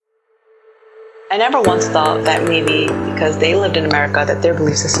I never once thought that maybe because they lived in America that their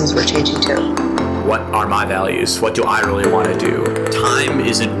belief systems were changing too. What are my values? What do I really want to do? Time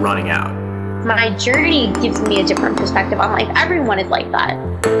isn't running out. My journey gives me a different perspective on life. Everyone is like that.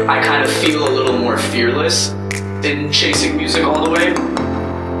 I kind of feel a little more fearless in chasing music all the way.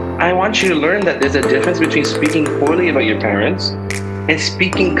 I want you to learn that there's a difference between speaking poorly about your parents and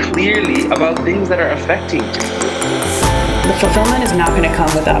speaking clearly about things that are affecting you. The fulfillment is not going to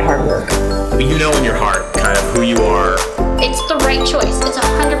come without hard work. You know in your heart kind of who you are. It's the right choice. It's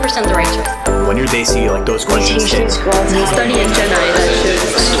 100% the right choice. When you're Desi, like those questions hit. We study in Jedi that should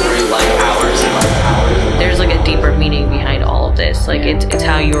A story like ours. there's like a deeper meaning behind all of this. Like it's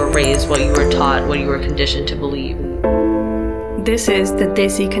how you were raised, what you were taught, what you were conditioned to believe. This is the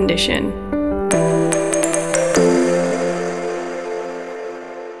Desi condition.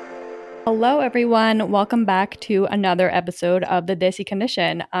 Hello everyone, welcome back to another episode of the Desi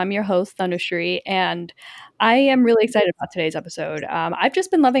Condition. I'm your host, Tanushree, and I am really excited about today's episode. I've just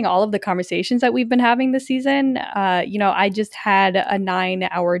been loving all of the conversations that we've been having this season. I just had a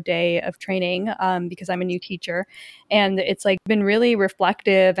 9-hour day of training because I'm a new teacher, and it's like been really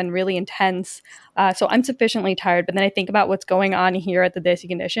reflective and really intense. So I'm sufficiently tired, but then I think about what's going on here at the Desi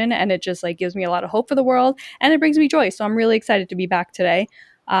Condition, and it just like gives me a lot of hope for the world, and it brings me joy. So I'm really excited to be back today.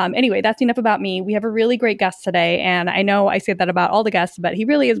 Anyway, that's enough about me. We have a really great guest today, and I know I say that about all the guests, but he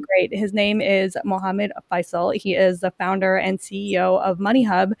really is great. His name is Mohammed Faisal. He is the founder and CEO of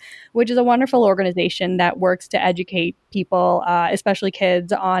MoneyHub, which is a wonderful organization that works to educate people, especially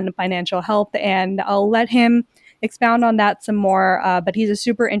kids, on financial health. And I'll let him expound on that some more, but he's a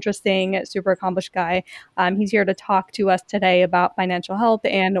super interesting, super accomplished guy. He's here to talk to us today about financial health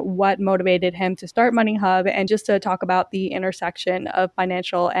and what motivated him to start MoneyHub, and just to talk about the intersection of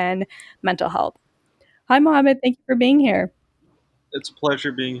financial and mental health. Hi, Mohammed. Thank you for being here. It's a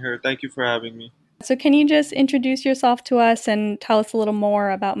pleasure being here. Thank you for having me. So can you just introduce yourself to us and tell us a little more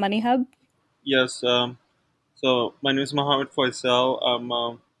about MoneyHub? Yes. So my name is Mohammed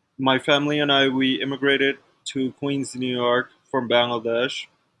Faisal. My family and I, we immigrated to Queens, New York from Bangladesh,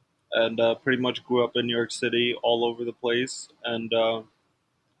 and pretty much grew up in New York City, all over the place. And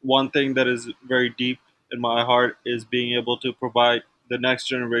one thing that is very deep in my heart is being able to provide the next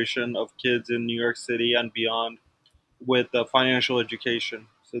generation of kids in New York City and beyond with financial education,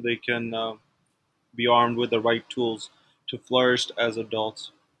 so they can be armed with the right tools to flourish as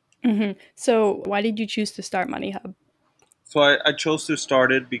adults. So why did you choose to start MoneyHub? So I chose to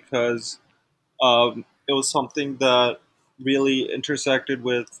start it because it was something that really intersected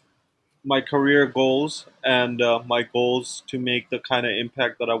with my career goals and my goals to make the kind of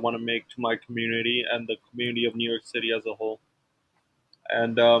impact that I want to make to my community and the community of New York City as a whole.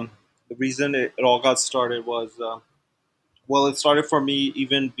 And the reason it all got started was, it started for me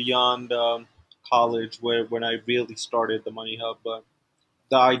even beyond college, where when I really started the Money Hub. But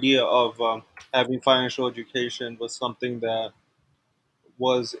the idea of having financial education was something that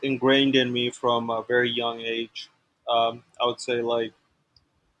was ingrained in me from a very young age. I would say, like,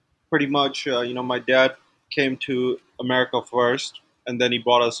 pretty much, my dad came to America first, and then he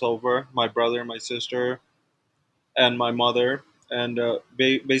brought us over, my brother, my sister, and my mother. And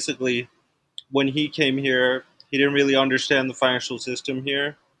basically, when he came here, he didn't really understand the financial system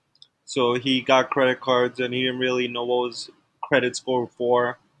here. So he got credit cards, and he didn't really know what was credit score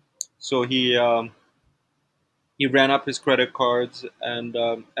for. So he ran up his credit cards, and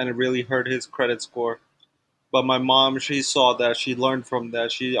it really hurt his credit score. But my mom, she saw that, she learned from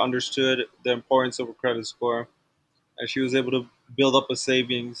that, she understood the importance of a credit score, and she was able to build up a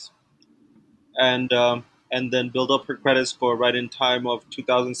savings, and then build up her credit score right in time of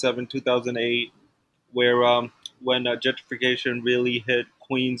 2007, 2008, where when gentrification really hit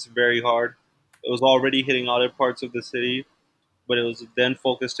Queens very hard. It was already hitting other parts of the city, but it was then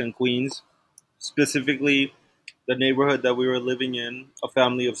focused in Queens, specifically the neighborhood that we were living in, a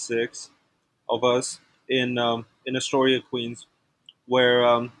family of 6 of us in Astoria, Queens,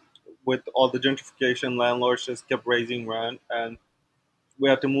 where with all the gentrification, landlords just kept raising rent, and we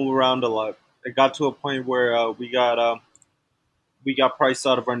had to move around a lot. It got to a point where we got priced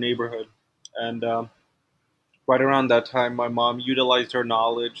out of our neighborhood, and right around that time, my mom utilized her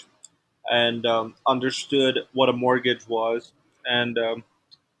knowledge and understood what a mortgage was, and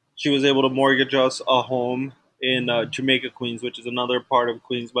she was able to mortgage us a home in Jamaica, Queens, which is another part of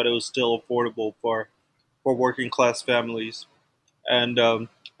Queens, but it was still affordable for working class families. And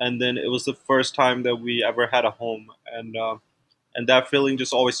and then it was the first time that we ever had a home, and that feeling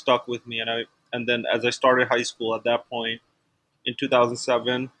just always stuck with me. And then as I started high school at that point in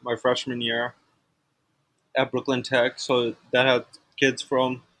 2007, my freshman year at Brooklyn Tech, so that had kids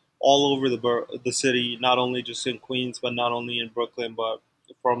from all over the city, not only just in Queens, but not only in Brooklyn, but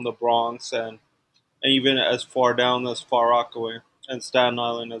from the Bronx and even as far down as Far Rockaway and Staten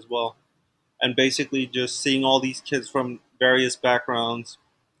Island as well. And basically just seeing all these kids from various backgrounds,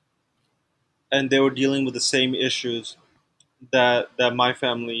 and they were dealing with the same issues that my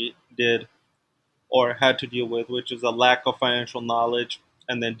family did or had to deal with, which is a lack of financial knowledge,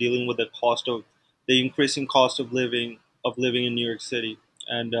 and then dealing with the increasing cost of living in New York City,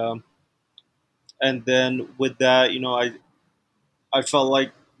 and then with that, I felt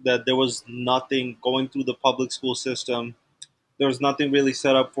like that there was nothing going through the public school system. There was nothing really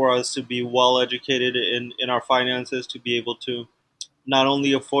set up for us to be well educated in our finances, to be able to not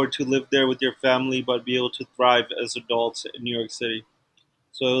only afford to live there with your family, but be able to thrive as adults in New York City.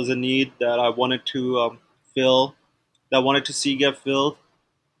 So it was a need that I wanted to fill, that I wanted to see get filled.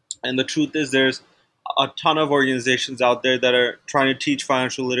 And the truth is, there's a ton of organizations out there that are trying to teach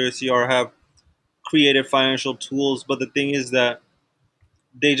financial literacy or have created financial tools. But the thing is that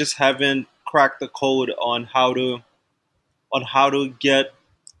they just haven't cracked the code on how to get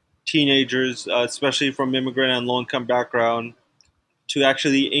teenagers, especially from immigrant and low income background, to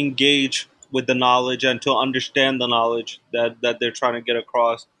actually engage with the knowledge and to understand the knowledge that they're trying to get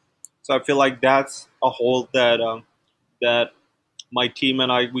across. So I feel like that's a hole that my team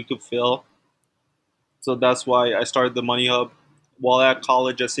and I we could fill. So that's why I started the Money Hub while at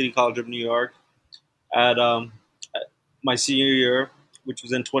college at City College of New York at my senior year, which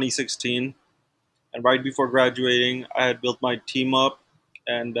was in 2016. And right before graduating, I had built my team up,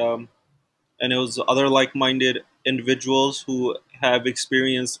 and and it was other like-minded individuals who have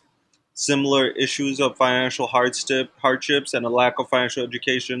experienced similar issues of financial hardships and a lack of financial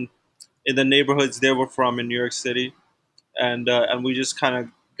education in the neighborhoods they were from in New York City, and we just kind of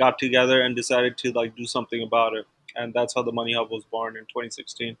got together and decided to like do something about it, and that's how the Money Hub was born in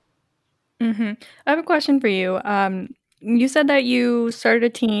 2016. I have a question for you. You said that you started a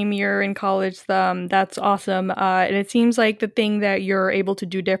team, you're in college. That's awesome. And it seems like the thing that you're able to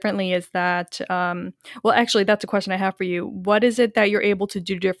do differently is that, well, actually, that's a question I have for you. What is it that you're able to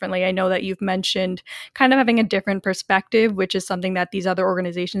do differently? I know that you've mentioned kind of having a different perspective, which is something that these other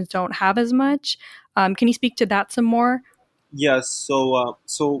organizations don't have as much. Can you speak to that some more? Yes. So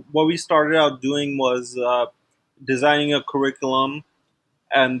what we started out doing was designing a curriculum,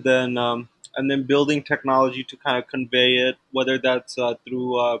 and then building technology to kind of convey it, whether that's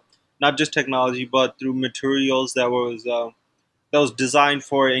through not just technology, but through materials that was designed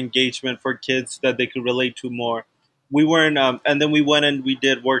for engagement for kids that they could relate to more. We weren't, and then we went and we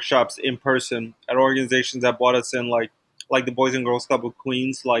did workshops in person at organizations that brought us in, like the Boys and Girls Club of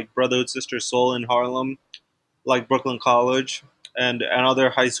Queens, like Brotherhood Sister Soul in Harlem, like Brooklyn College, and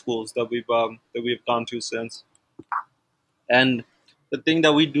other high schools that we've gone to since. And the thing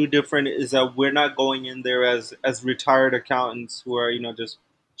that we do different is that we're not going in there as retired accountants who are just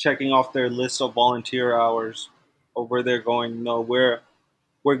checking off their list of volunteer hours or where they're going. No, we're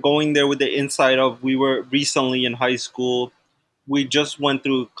going there with the insight of we were recently in high school, we just went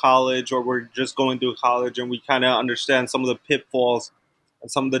through college, or we're just going through college, and we kind of understand some of the pitfalls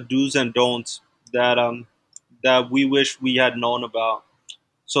and some of the do's and don'ts that we wish we had known about.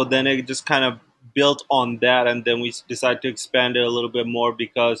 So then it just kind of built on that, and then we decided to expand it a little bit more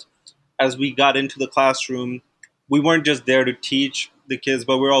because as we got into the classroom, we weren't just there to teach the kids,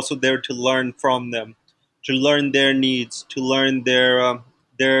 but we're also there to learn from them, to learn their needs, to learn their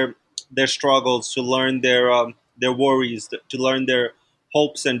their struggles, to learn their worries, to learn their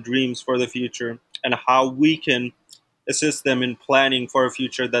hopes and dreams for the future, and how we can assist them in planning for a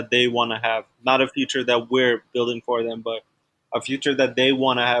future that they want to have, not a future that we're building for them, but a future that they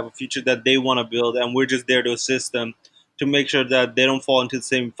want to have, a future that they want to build, and we're just there to assist them to make sure that they don't fall into the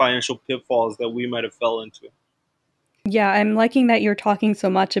same financial pitfalls that we might have fell into. Yeah, I'm liking that you're talking so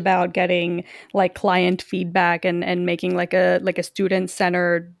much about getting like client feedback and making like a student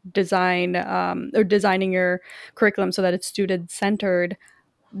centered design, or designing your curriculum so that it's student centered.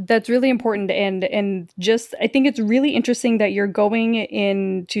 That's really important, and just I think it's really interesting that you're going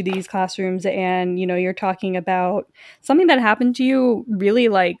into these classrooms and you're talking about something that happened to you really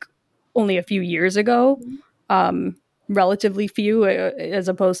like only a few years ago, um relatively few, as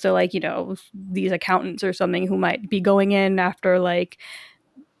opposed to like these accountants or something who might be going in after like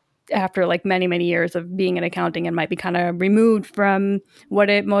many years of being in accounting and might be kind of removed from what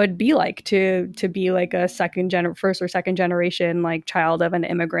it would be like to be like a first or second generation like child of an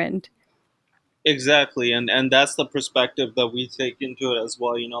immigrant. Exactly, and that's the perspective that we take into it as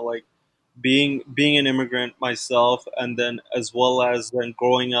well. Like being an immigrant myself, and then as well as then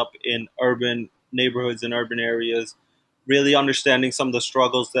growing up in urban neighborhoods and urban areas, really understanding some of the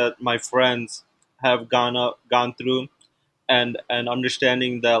struggles that my friends have gone through, and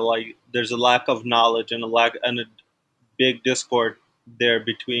understanding that like there's a lack of knowledge and a big discord there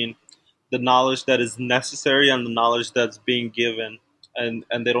between the knowledge that is necessary and the knowledge that's being given, and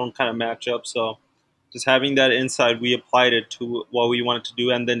they don't kind of match up. So just having that insight, we applied it to what we wanted to do,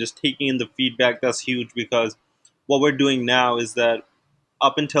 and then just taking in the feedback. That's huge, because what we're doing now is that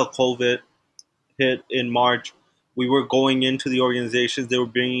up until COVID hit in March, we were going into the organizations. They were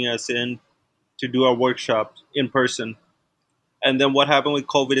bringing us in to do our workshops in person. And then what happened with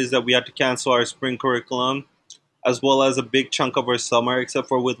COVID is that we had to cancel our spring curriculum as well as a big chunk of our summer, except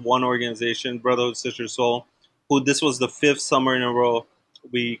for with one organization, Brotherhood Sister Soul, who this was the fifth summer in a row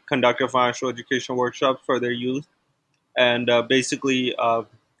we conducted financial education workshops for their youth. And basically,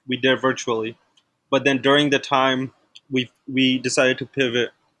 we did it virtually. But then during the time, we decided to pivot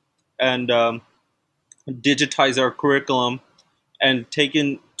and digitize our curriculum and take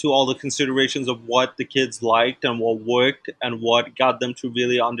into all the considerations of what the kids liked and what worked and what got them to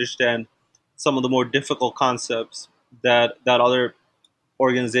really understand some of the more difficult concepts that other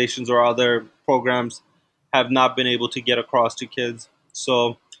organizations or other programs have not been able to get across to kids.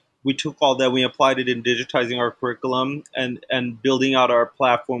 So we took all that, we applied it in digitizing our curriculum and building out our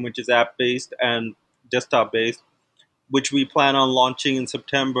platform, which is app based and desktop based, which we plan on launching in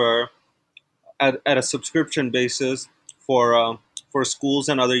September at a subscription basis for schools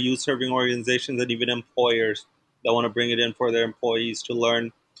and other youth serving organizations and even employers that want to bring it in for their employees to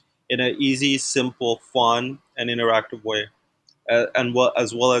learn in an easy, simple, fun, and interactive way, and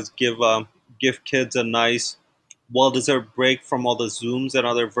as well as give kids a nice, well-deserved break from all the Zooms and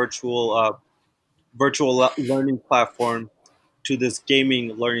other virtual learning platform to this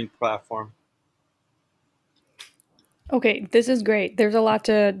gaming learning platform. Okay, this is great. There's a lot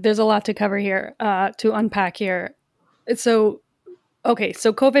to cover here, to unpack here. So okay,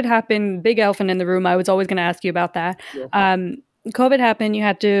 so COVID happened, big elephant in the room. I was always going to ask you about that. Yeah. COVID happened, you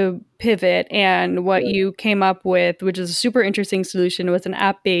had to pivot, and what Yeah. you came up with, which is a super interesting solution, was an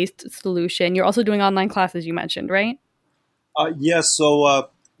app based solution. You're also doing online classes, you mentioned, right? Yes. So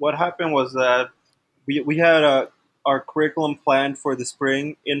what happened was that we had our curriculum planned for the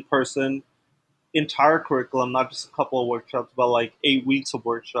spring in person, entire curriculum, not just a couple of workshops, but like 8 weeks of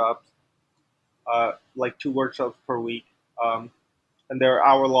workshops, like two workshops per week. And they're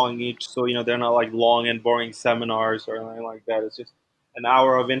hour long each, so they're not like long and boring seminars or anything like that. It's just an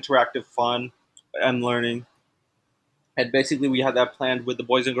hour of interactive fun and learning. And basically, we had that planned with the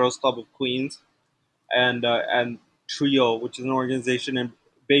Boys and Girls Club of Queens and Trio, which is an organization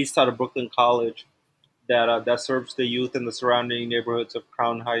based out of Brooklyn College that serves the youth in the surrounding neighborhoods of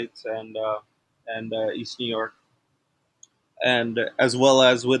Crown Heights and East New York, and as well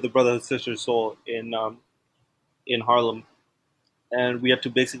as with the Brotherhood Sister Soul in Harlem. And we had to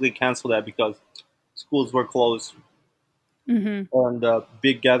basically cancel that because schools were closed Mm-hmm. and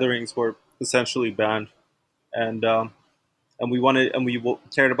big gatherings were essentially banned. And we wanted and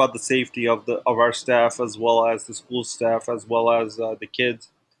cared about the safety of our staff as well as the school staff as well as the kids,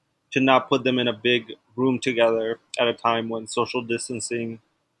 to not put them in a big room together at a time when social distancing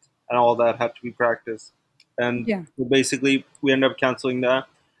and all that had to be practiced. And Yeah. basically, we ended up canceling that.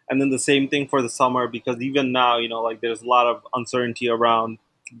 And then the same thing for the summer, because even now, like there's a lot of uncertainty around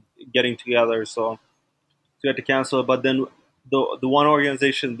getting together. So we had to cancel it. But then the one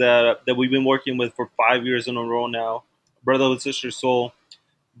organization that we've been working with for 5 years in a row now, Brotherhood Sister Soul,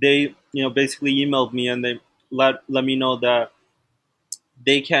 they basically emailed me and they let me know that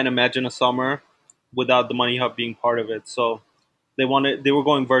they can't imagine a summer without the Money Hub being part of it. So they were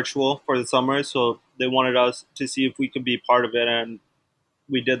going virtual for the summer, so they wanted us to see if we could be part of it, and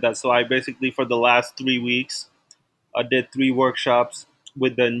we did that. So I basically for the last 3 weeks I did three workshops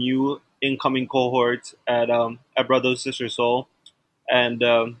with the new incoming cohorts at Brother Sister Soul, and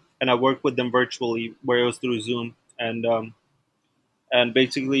I worked with them virtually where it was through Zoom, and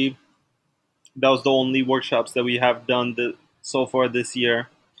basically that was the only workshops that we have done so far this year.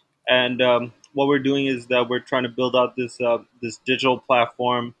 And what we're doing is that we're trying to build out this digital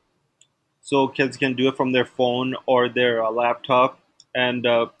platform so kids can do it from their phone or their laptop and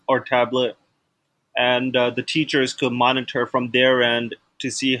or tablet, and the teachers could monitor from their end to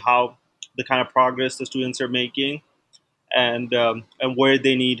see how the kind of progress the students are making, and where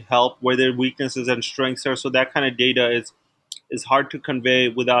they need help, where their weaknesses and strengths are. So that kind of data is hard to convey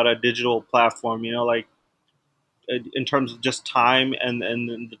without a digital platform. Like in terms of just time and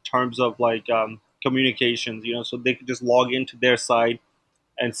in the terms of like communications. So they could just log into their site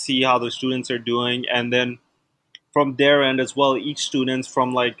and see how the students are doing, and then from their end as well, each students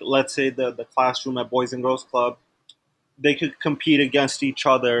from, like, let's say the classroom at Boys and Girls Club, they could compete against each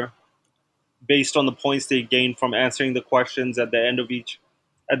other based on the points they gain from answering the questions at the end of each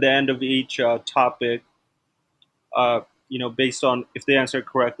topic. Uh, based on if they answer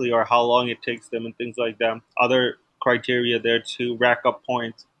correctly or how long it takes them and things like that. Other criteria there to rack up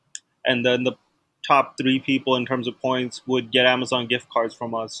points, and then the top three people in terms of points would get Amazon gift cards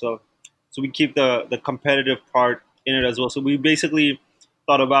from us. So we keep the competitive part in it as well. So we basically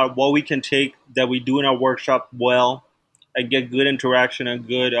thought about what we can take that we do in our workshop well and get good interaction and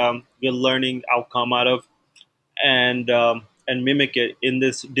good learning outcome out of, and mimic it in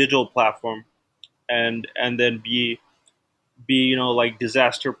this digital platform, and then be like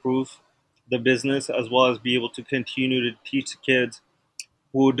disaster proof the business, as well as be able to continue to teach the kids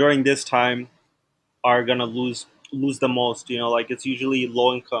who during this time are gonna lose the most. Like it's usually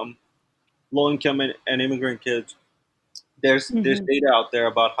low income and immigrant kids. There's Hmm. data out there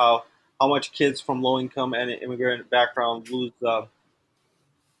about how much kids from low income and immigrant background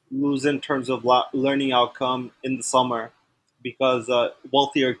lose in terms of learning outcome in the summer, because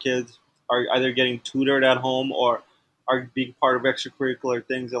wealthier kids are either getting tutored at home or are being part of extracurricular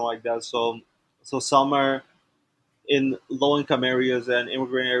things and like that. So summer in low income areas and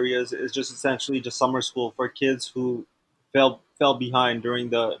immigrant areas is just essentially just summer school for kids who fell behind during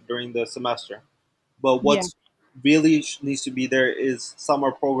the semester. But Yeah. what's really needs to be there is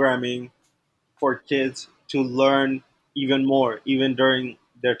summer programming for kids to learn even more, even during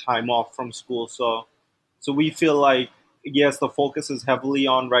their time off from school. So we feel like, yes, the focus is heavily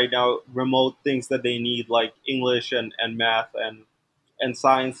on right now remote things that they need, like English and math and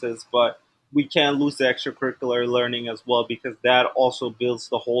sciences, but we can't lose the extracurricular learning as well, because that also builds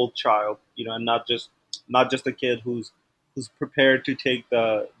the whole child, and not just a kid who's prepared to take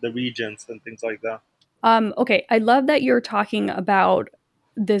the regents and things like that. Okay, I love that you're talking about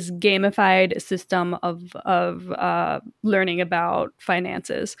this gamified system of learning about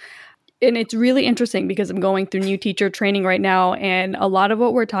finances. And it's really interesting because I'm going through new teacher training right now, and a lot of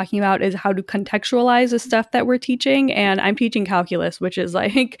what we're talking about is how to contextualize the stuff that we're teaching. And I'm teaching calculus, which is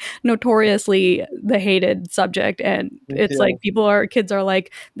like notoriously the hated subject. And it's Yeah, like kids are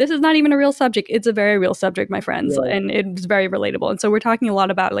like, this is not even a real subject. It's a very real subject, my friends, yeah. and it's very relatable. And so we're talking a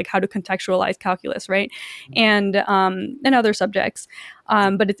lot about like how to contextualize calculus, right? And other subjects.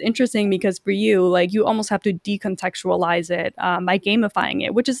 But it's interesting because for you, like you almost have to decontextualize it by gamifying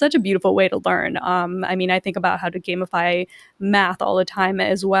it, which is such a beautiful way to learn. I mean, I think about how to gamify math all the time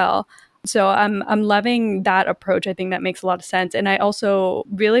as well. So I'm loving that approach. I think that makes a lot of sense, and I also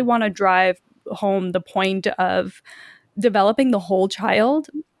really want to drive home the point of developing the whole child.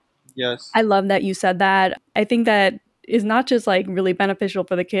 Yes. I love that you said that. I think that is not just like really beneficial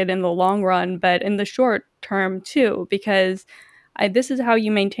for the kid in the long run, but in the short term too, because this is how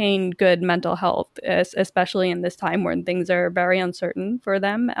you maintain good mental health, especially in this time when things are very uncertain for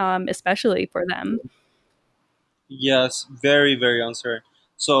them, especially for them. Yes, very, very uncertain.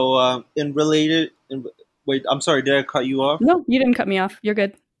 So, wait, I'm sorry, did I cut you off? No, you didn't cut me off. You're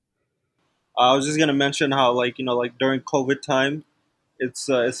good. I was just gonna mention how, like, like during COVID time, it's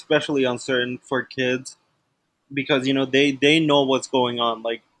especially uncertain for kids, because they know what's going on.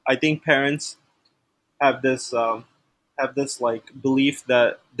 Like, I think parents have this like belief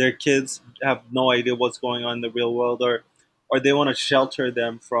that their kids have no idea what's going on in the real world, or they want to shelter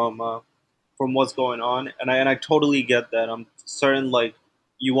them from what's going on, and I totally get that. I'm certain, like,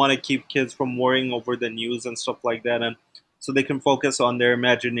 you want to keep kids from worrying over the news and stuff like that, and so they can focus on their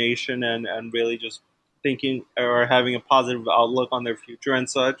imagination and really just thinking or having a positive outlook on their future and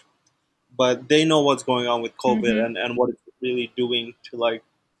such. But they know what's going on with COVID, Hmm. and what it's really doing to, like,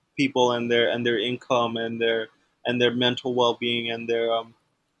 people and their income and their mental well-being and their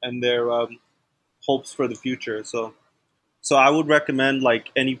hopes for the future. So I would recommend,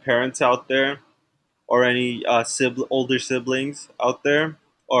 like, any parents out there, or any older siblings out there,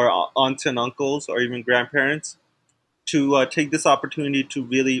 or aunts and uncles, or even grandparents, to take this opportunity to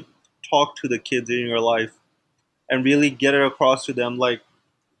really talk to the kids in your life and really get it across to them, like,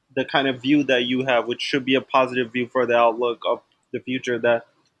 the kind of view that you have, which should be a positive view for the outlook of the future, that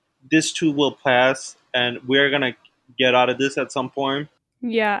this too will pass and we're going to get out of this at some point.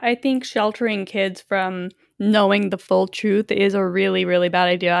 Yeah, I think sheltering kids from knowing the full truth is a really, really bad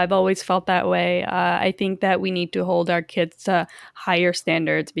idea. I've always felt that way. I think that we need to hold our kids to higher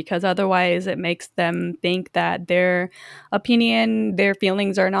standards, because otherwise it makes them think that their opinion, their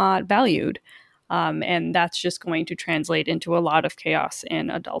feelings are not valued. And that's just going to translate into a lot of chaos in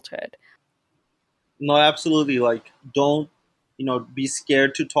adulthood. No, absolutely. Like, don't, be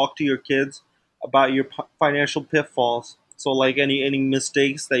scared to talk to your kids about your financial pitfalls. So, like, any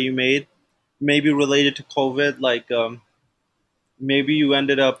mistakes that you made, maybe related to COVID, like, maybe you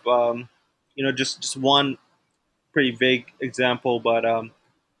ended up, just one pretty vague example, but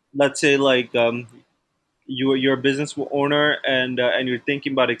let's say like you're a business owner and you're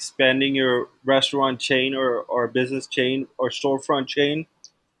thinking about expanding your restaurant chain or business chain or storefront chain,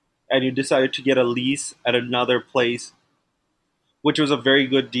 and you decided to get a lease at another place, which was a very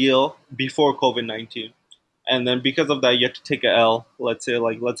good deal before COVID-19. And then because of that, you had to take a L. Let's say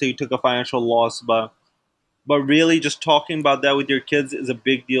you took a financial loss, but really just talking about that with your kids is a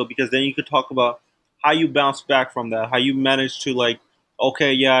big deal, because then you could talk about how you bounce back from that, how you managed to like,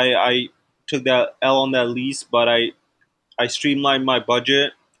 okay, yeah, I took that L on that lease, but I streamlined my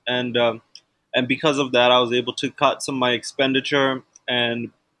budget, and because of that, I was able to cut some of my expenditure,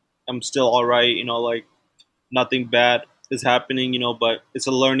 and I'm still all right. Like nothing bad is happening. But it's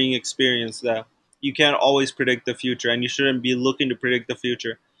a learning experience that you can't always predict the future, and you shouldn't be looking to predict the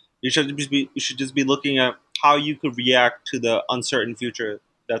future. You should just be looking at how you could react to the uncertain future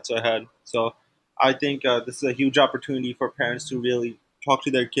that's ahead. So I think this is a huge opportunity for parents to really talk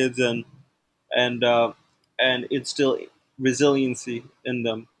to their kids and and instill resiliency in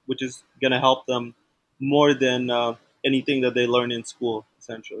them, which is going to help them more than anything that they learn in school,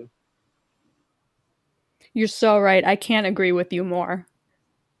 essentially. You're so right. I can't agree with you more.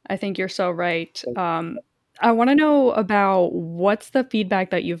 I think you're so right. I want to know about what's the feedback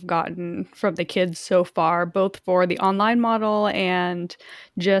that you've gotten from the kids so far, both for the online model and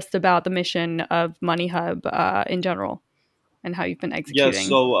just about the mission of MoneyHub in general, and how you've been Yes.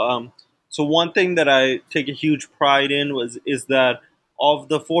 executing. So one thing that I take a huge pride in is that of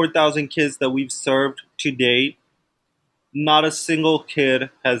the 4,000 kids that we've served to date, not a single kid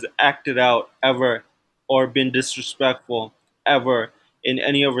has acted out ever or been disrespectful ever in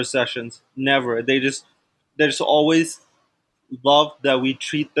any of our sessions. Never. They just always love that we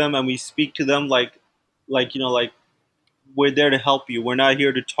treat them and we speak to them like we're there to help you. We're not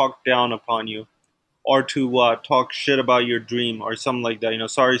here to talk down upon you or to talk shit about your dream or something like that.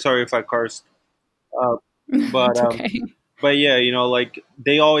 Sorry if I cursed. Uh, but It's um, okay. but yeah, like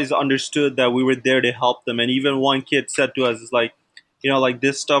they always understood that we were there to help them. And even one kid said to us, "Is like, like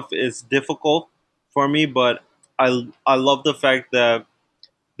this stuff is difficult for me, but I love the fact that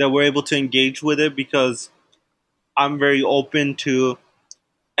we're able to engage with it, because I'm very open to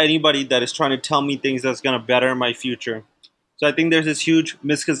anybody that is trying to tell me things that's going to better my future." So I think there's this huge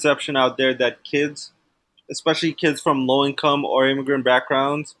misconception out there that kids, especially kids from low income or immigrant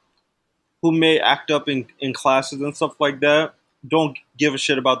backgrounds, who may act up in classes and stuff like that, don't give a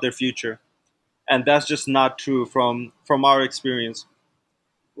shit about their future. And that's just not true from our experience.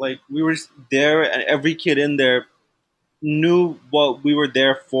 Like we were there, and every kid in there knew what we were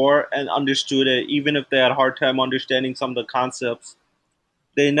there for and understood it, even if they had a hard time understanding some of the concepts.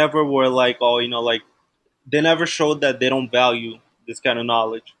 They never were like, oh, like they never showed that they don't value this kind of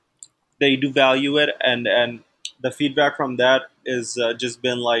knowledge. They do value it, and the feedback from that is just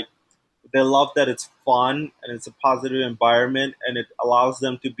been like they love that it's fun and it's a positive environment, and it allows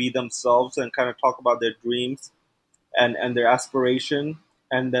them to be themselves and kind of talk about their dreams and their aspiration,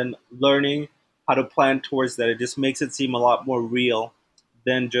 and then learning how to plan towards that. It just makes it seem a lot more real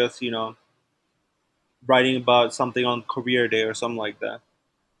than just writing about something on career day or something like that.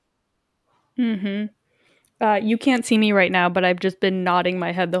 Hmm. You can't see me right now, but I've just been nodding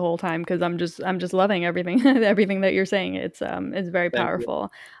my head the whole time because I'm just loving everything everything that you're saying. It's very Thank you.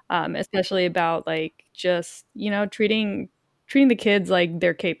 powerful, especially about like just treating the kids like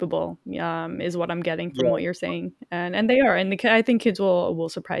they're capable. Is what I'm getting from what Yeah. you're saying, and they are, and I think kids will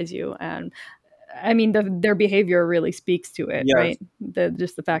surprise you, and I mean their behavior really speaks to it, Yes. right?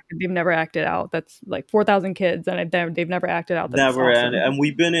 The fact that they've never acted out. That's like 4,000 kids, and they've never acted out. That's Never. and awesome. and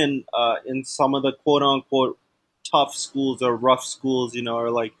we've been in some of the quote unquote tough schools or rough schools, or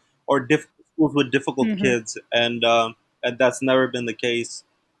like schools with difficult Hmm. kids, and that's never been the case.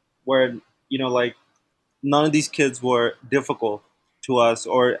 Where like none of these kids were difficult to us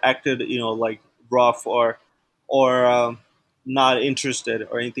or acted like rough or not interested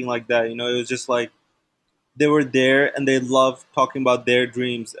or anything like that. It was just like they were there and they loved talking about their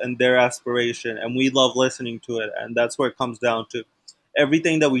dreams and their aspiration, and we love listening to it. And that's where it comes down to.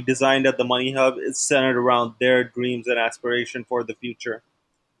 Everything that we designed at the Money Hub is centered around their dreams and aspiration for the future,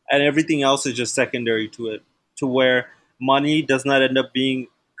 and everything else is just secondary to it, to where money does not end up being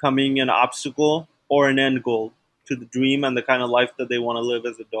coming an obstacle or an end goal to the dream and the kind of life that they want to live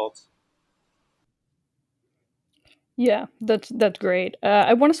as adults. Yeah, that's great.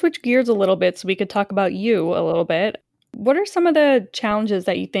 I want to switch gears a little bit so we could talk about you a little bit. What are some of the challenges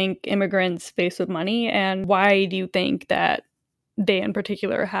that you think immigrants face with money, and why do you think that they in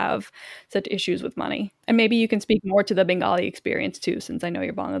particular have such issues with money. And maybe you can speak more to the Bengali experience too, since I know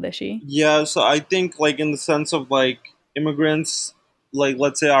you're Bangladeshi. Yeah, so I think like in the sense of like immigrants, like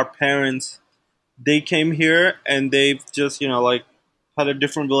let's say our parents, they came here and they've just like had a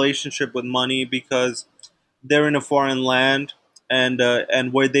different relationship with money because they're in a foreign land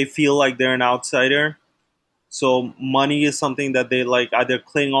and where they feel like they're an outsider. So money is something that they like either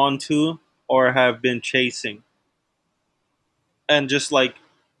cling on to or have been chasing, and just like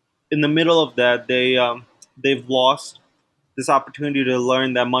in the middle of that, they've lost this opportunity to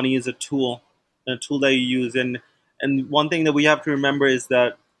learn that money is a tool that you use. And one thing that we have to remember is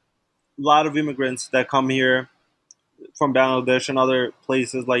that a lot of immigrants that come here from Bangladesh and other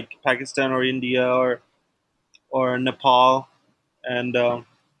places like Pakistan or India or Nepal and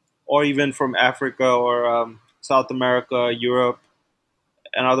or even from Africa or South America, Europe,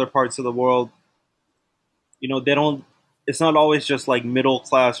 and other parts of the world, they don't. It's not always just like middle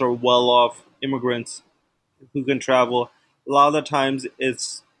class or well off immigrants who can travel. A lot of the times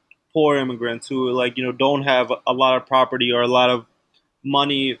it's poor immigrants who like don't have a lot of property or a lot of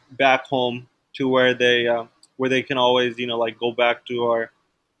money back home to where they can always like go back to or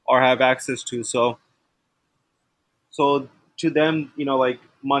have access to. So to them, like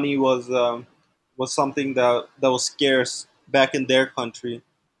money was something that was scarce back in their country,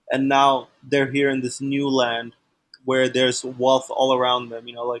 and now they're here in this new land where there's wealth all around them.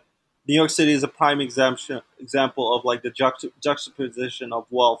 Like New York City is a prime example of like the juxtaposition of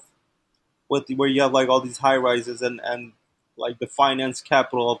wealth, with where you have like all these high rises and like the finance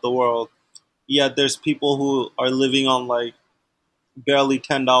capital of the world. Yet there's people who are living on like barely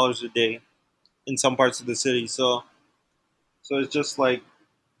 $10 a day in some parts of the city. So it's just like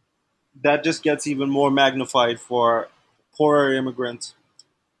that just gets even more magnified for poorer immigrants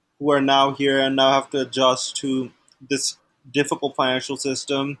who are now here and now have to adjust to this difficult financial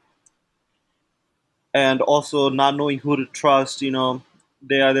system, and also not knowing who to trust.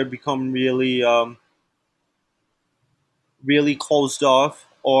 They either become really closed off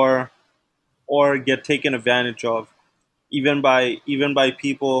or get taken advantage of, even by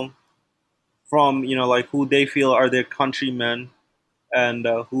people from like who they feel are their countrymen, and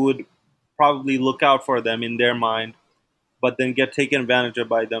who would probably look out for them in their mind, but then get taken advantage of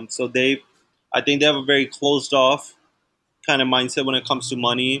by them. So I think they have a very closed off kind of mindset when it comes to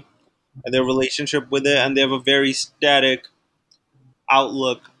money and their relationship with it, and they have a very static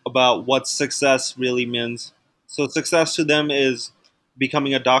outlook about what success really means. So success to them is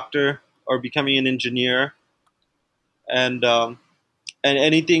becoming a doctor or becoming an engineer, and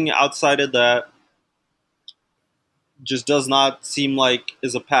anything outside of that just does not seem like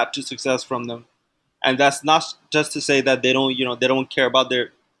is a path to success from them. And that's not just to say that they don't care about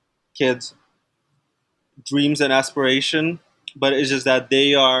their kids' dreams and aspiration, but it's just that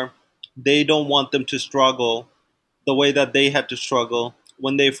they don't want them to struggle the way that they had to struggle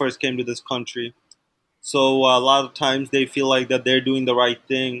when they first came to this country. So a lot of times they feel like that they're doing the right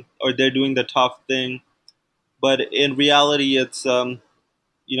thing or they're doing the tough thing, but in reality, it's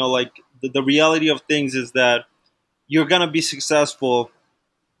like the reality of things is that you're gonna be successful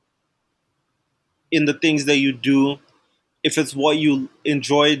in the things that you do if it's what you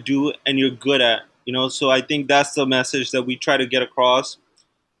enjoy do and you're good at. So I think that's the message that we try to get across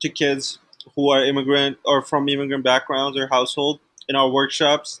to kids who are immigrant or from immigrant backgrounds or household in our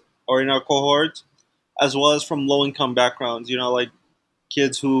workshops or in our cohorts, as well as from low income backgrounds. Like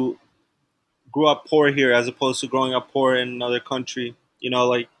kids who grew up poor here as opposed to growing up poor in another country.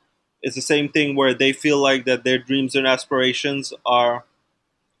 Like it's the same thing where they feel like that their dreams and aspirations are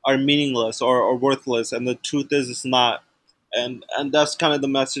meaningless or worthless, and the truth is it's not. And that's kind of the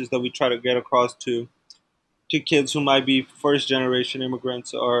message that we try to get across to kids who might be first generation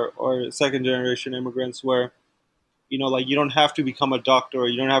immigrants or second generation immigrants, where like you don't have to become a doctor or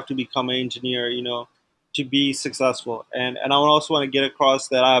you don't have to become an engineer to be successful. And I also want to get across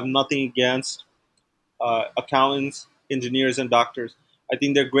that I have nothing against accountants, engineers, and doctors. I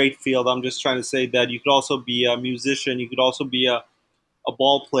think they're great field. I'm just trying to say that you could also be a musician, you could also be a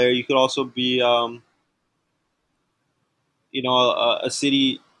ball player, you could also be a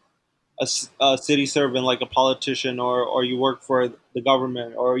a city servant like a politician, or you work for the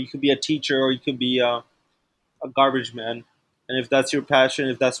government, or you could be a teacher, or you could be a garbage man. And if that's your passion,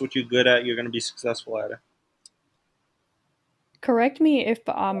 if that's what you're good at, you're going to be successful at it. Correct me if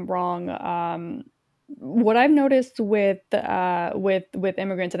I'm wrong. What I've noticed with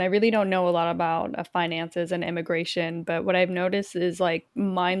immigrants, and I really don't know a lot about finances and immigration, but what I've noticed is like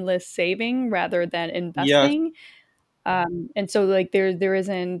mindless saving rather than Yeah, investing. And so like there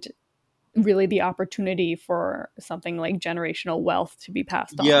isn't really the opportunity for something like generational wealth to be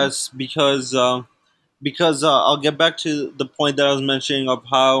passed on. Yes, because I'll get back to the point that I was mentioning of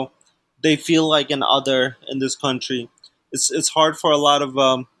how they feel like an other in this country. It's hard for a lot of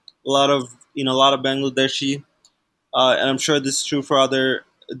Bangladeshi, and I'm sure this is true for other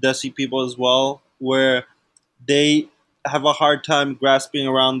Desi people as well, where they have a hard time grasping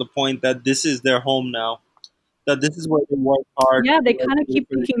around the point that this is their home now, that this is where they work hard. Yeah, they kind of keep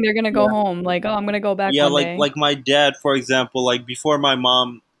thinking they're gonna go Yeah, home. Like, oh, I'm gonna go back yeah, one day. like my dad, for example, like before my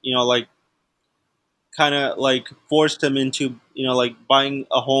mom, like kind of like forced him into like buying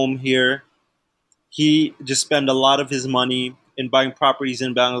a home here. He just spent a lot of his money in buying properties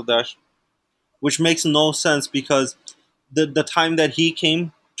in Bangladesh, which makes no sense because the time that he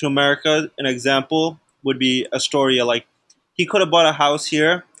came to America, an example would be Astoria. Like he could have bought a house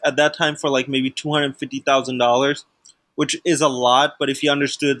here at that time for like maybe $250,000, which is a lot. But if he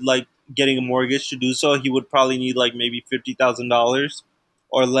understood like getting a mortgage to do so, he would probably need like maybe $50,000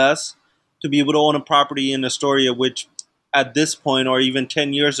 or less to be able to own a property in Astoria, which at this point or even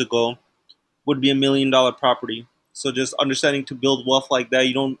 10 years ago would be $1 million property. So just understanding to build wealth like that,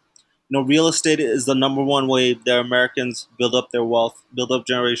 you don't, real estate is the number one way that Americans build up their wealth, build up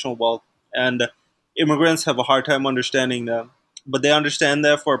generational wealth, and immigrants have a hard time understanding that. But they understand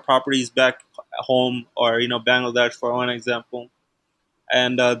that for properties back home or Bangladesh, for one example,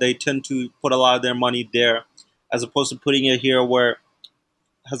 and they tend to put a lot of their money there, as opposed to putting it here where it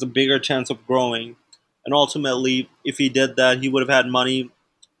has a bigger chance of growing. And ultimately, if he did that, he would have had money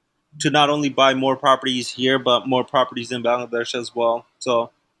to not only buy more properties here, but more properties in Bangladesh as well.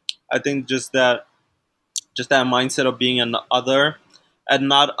 So I think just that mindset of being an other and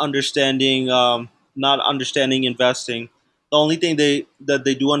not understanding investing. The only thing they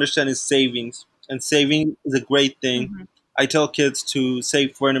do understand is savings, and saving is a great thing. Mhm. I tell kids to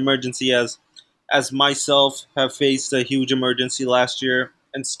save for an emergency, as myself have faced a huge emergency last year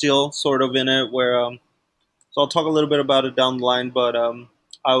and still sort of in it where so I'll talk a little bit about it down the line, but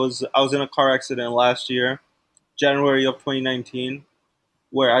I was in a car accident last year, January of 2019,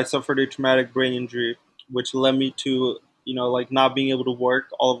 where I suffered a traumatic brain injury, which led me to like not being able to work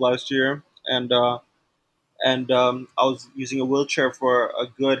all of last year, and I was using a wheelchair for a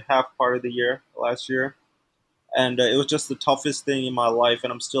good half part of the year last year, and it was just the toughest thing in my life,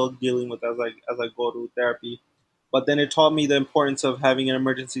 and I'm still dealing with as I go to therapy. But then it taught me the importance of having an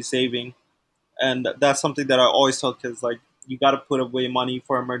emergency saving, and that's something that I always tell kids, like you got to put away money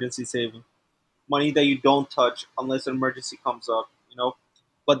for emergency saving, money that you don't touch unless an emergency comes up.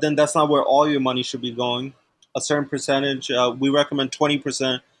 But then that's not where all your money should be going. A certain percentage, we recommend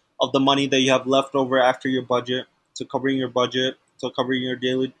 20% of the money that you have left over after your budget, to covering your budget, to covering your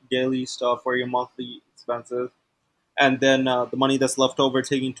daily stuff or your monthly expenses, and then the money that's left over,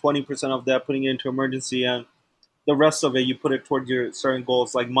 taking 20% of that, putting it into emergency, and the rest of it you put it towards your certain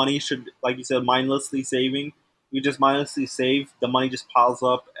goals. Like money should, like you said, mindlessly saving. You just mindlessly save, the money just piles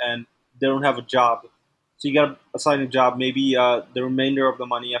up, and they don't have a job. So you got to assign a job. Maybe the remainder of the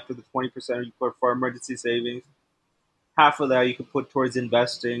money after the 20% you put for emergency savings, half of that you could put towards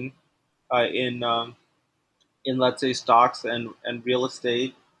investing in let's say stocks and real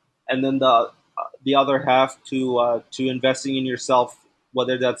estate, and then the other half to investing in yourself,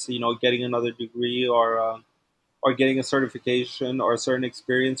 whether that's getting another degree or getting a certification or a certain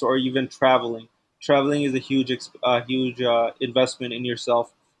experience or even traveling. Traveling is a huge investment in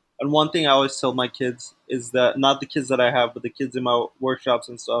yourself. And one thing I always tell my kids is that, not the kids that I have, but the kids in my workshops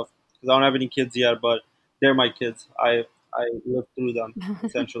and stuff, because I don't have any kids yet, but they're my kids. I live through them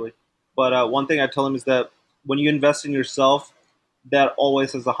essentially. But one thing I tell them is that when you invest in yourself, that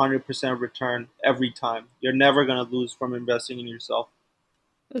always has 100% return every time. You're never gonna lose from investing in yourself.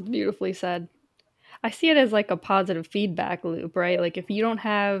 That's beautifully said. I see it as like a positive feedback loop, right? Like if you don't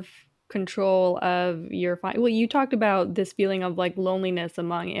have control of your well, you talked about this feeling of like loneliness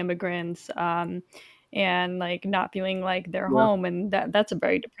among immigrants, and like not feeling like they're Yeah, home, and that's a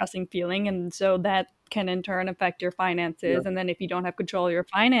very depressing feeling, and so that can in turn affect your yeah. finances, and then if you don't have control of your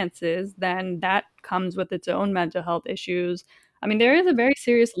finances, then that comes with its own mental health issues. I mean, there is a very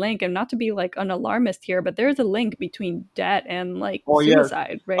serious link, and not to be like an alarmist here, but there's a link between debt and like Oh yes.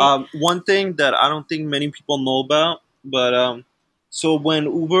 suicide, right? One thing that I don't think many people know about, but so when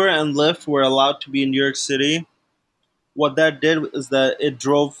Uber and Lyft were allowed to be in New York City, what that did is that it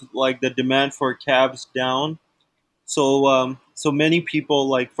drove like the demand for cabs down. So many people,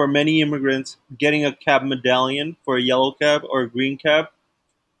 like for many immigrants, getting a cab medallion for a yellow cab or a green cab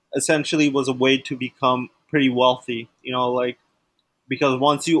essentially was a way to become pretty wealthy. Like because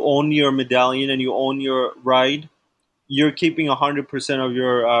once you own your medallion and you own your ride, you're keeping 100% of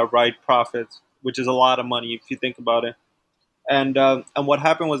your ride profits, which is a lot of money if you think about it. And what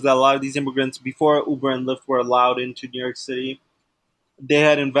happened was that a lot of these immigrants, before Uber and Lyft were allowed into New York City, they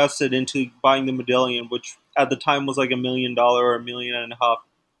had invested into buying the medallion, which at the time was like $1 million or $1.5 million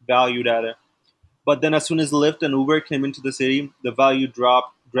valued at it. But then as soon as Lyft and Uber came into the city, the value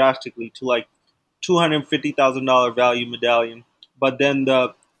dropped drastically to like $250,000 value medallion. But then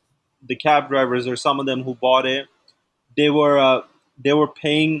the cab drivers, or some of them who bought it, they were uh, they were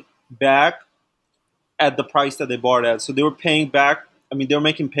paying back at the price that they bought at. So they were paying back. I mean, they were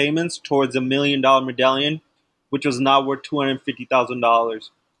making payments towards $1 million medallion, which was now worth $250,000.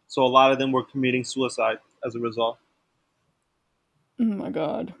 So a lot of them were committing suicide as a result. Oh my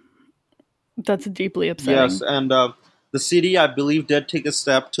god. That's deeply Yes, upsetting. and the city, I believe, did take a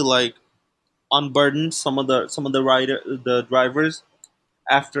step to like unburden some of the drivers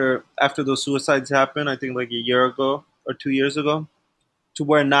after those suicides happened. I think like a year ago or 2 years ago, to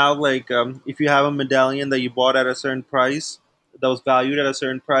where now like if you have a medallion that you bought at a certain price that was valued at a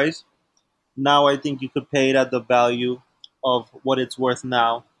certain price, now I think you could pay it at the value of what it's worth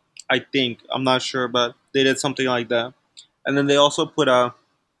now. I think, I'm not sure, but they did something like that. And then they also put a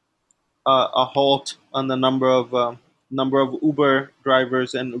halt on the number of Uber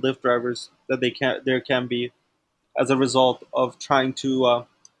drivers and Lyft drivers that there can be, as a result of trying to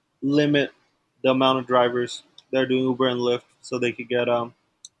limit the amount of drivers that are doing Uber and Lyft, so there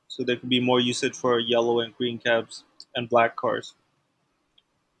could be more usage for yellow and green cabs and black cars.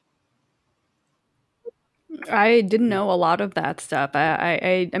 I didn't know a lot of that stuff.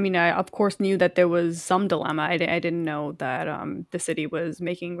 I mean, I of course knew that there was some dilemma. I didn't know that the city was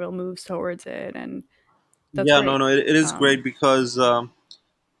making real moves towards it, and that's Yeah, no, great. no, it is great Um,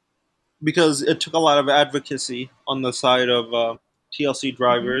 because it took a lot of advocacy on the side of TLC mhm.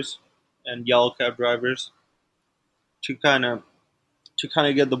 drivers and yellow cab drivers to kind of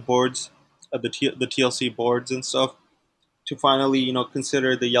get the boards, the TLC boards and stuff, to finally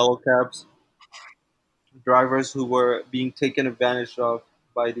consider the yellow cabs drivers who were being taken advantage of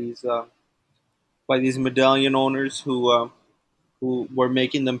by these medallion owners who were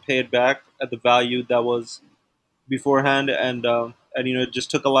making them pay it back at the value that was beforehand. And it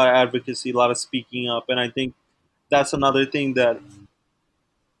just took a lot of advocacy, a lot of speaking up. And I think that's another thing that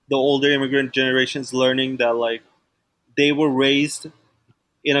the older immigrant generations learning, that like they were raised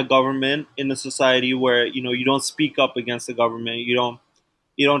in a government, in a society where you don't speak up against the government. You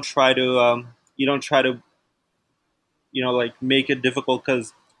don't try to like make it difficult,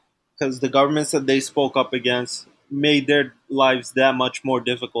 because the governments that they spoke up against made their lives that much more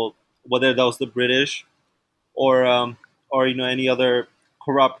difficult, whether that was the British or any other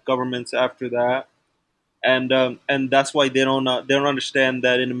corrupt governments after that. And that's why they don't understand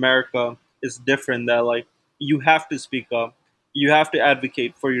that in America it's different, that like you have to speak up, you have to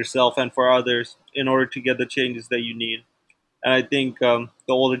advocate for yourself and for others in order to get the changes that you need. And I think the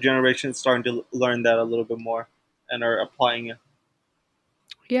older generation is starting to learn that a little bit more and are applying it.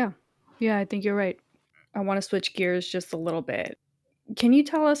 Yeah, yeah, I think you're right. I want to switch gears just a little bit. Can you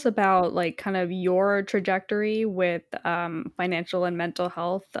tell us about like kind of your trajectory with financial and mental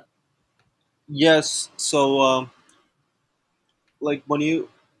health? Yes, so like when you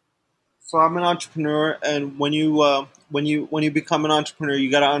so I'm an entrepreneur, and when you become an entrepreneur,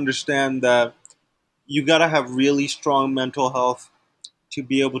 you got to understand that you got to have really strong mental health to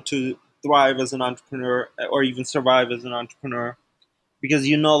be able to thrive as an entrepreneur, or even survive as an entrepreneur, because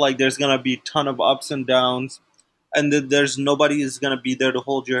like there's gonna be a ton of ups and downs, and that there's nobody is gonna be there to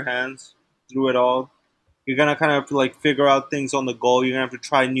hold your hands through it all. You're gonna kind of have to like figure out things on the go. You're gonna have to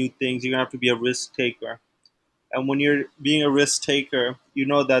try new things. You're gonna have to be a risk taker. And when you're being a risk taker, you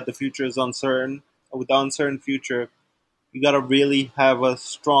know that the future is uncertain. And with the uncertain future, you gotta really have a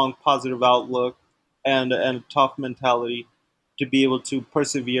strong positive outlook and a tough mentality to be able to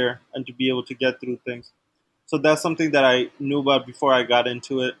persevere and to be able to get through things. So that's something that I knew about before I got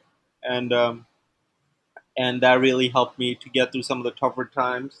into it, and that really helped me to get through some of the tougher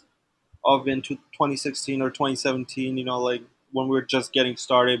times of into 2016 or 2017. Like when we were just getting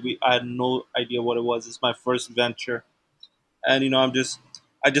started, I had no idea what it was. It's my first venture, and I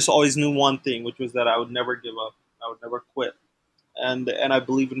just always knew one thing, which was that I would never give up. I would never quit, and I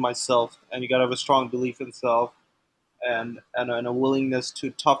believe in myself. And you gotta have a strong belief in self, and a willingness to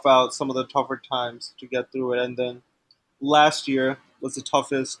tough out some of the tougher times to get through it. And then last year was the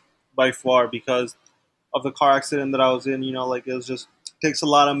toughest by far because of the car accident that I was in. Like it was just takes a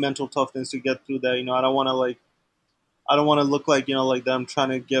lot of mental toughness to get through that. I don't want to look like like that I'm trying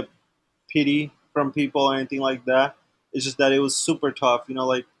to get pity from people or anything like that. It's just that it was super tough.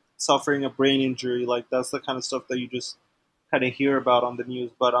 Like suffering a brain injury. Like that's the kind of stuff that you just kind of hear about on the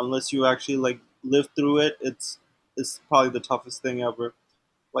news. But unless you actually like live through it, it's probably the toughest thing ever.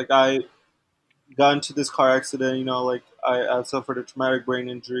 Like I got into this car accident. Like I suffered a traumatic brain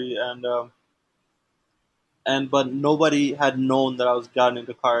injury, and but nobody had known that I was gotten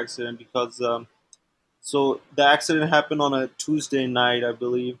into a car accident because so the accident happened on a Tuesday night, I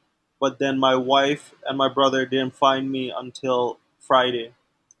believe. But then my wife and my brother didn't find me until Friday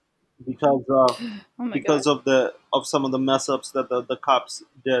because Oh my god. because of some of the mess ups that the cops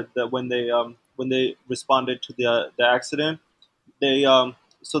did that when they responded to the accident. They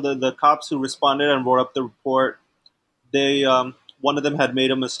so the cops who responded and wrote up the report, they one of them had made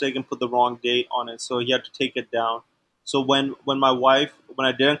a mistake and put the wrong date on it, so he had to take it down. So when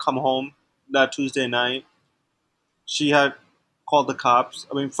I didn't come home that Tuesday night, she had called the cops.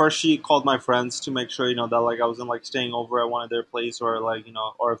 I mean, first she called my friends to make sure that like I wasn't like staying over at one of their place, or like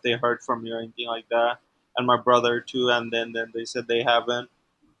or if they heard from me or anything like that, and my brother too. And then they said they haven't,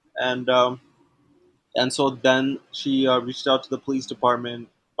 and and so then she reached out to the police department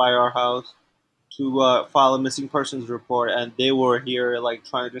by our house to file a missing persons report, and they were here like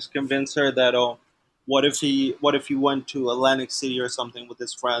trying to just convince her that, oh, what if he went to Atlantic City or something with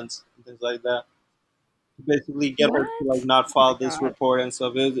his friends and things like that, to basically get her to like What? not Oh my file this god. report and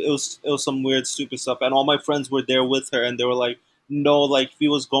stuff. It was some weird stupid stuff, and all my friends were there with her, and they were like, no, like if he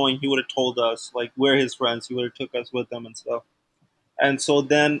was going, he would have told us, like we're his friends, he would have took us with him and stuff. And so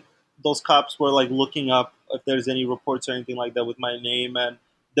then those cops were like looking up if there's any reports or anything like that with my name, and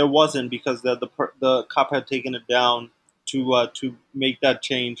there wasn't because the cop had taken it down to make that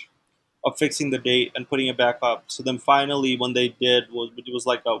change of fixing the date and putting it back up. So then finally, when they did, it was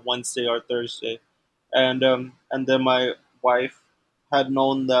like a Wednesday or Thursday, and then my wife had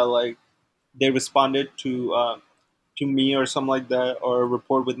known that like they responded to me or something like that, or a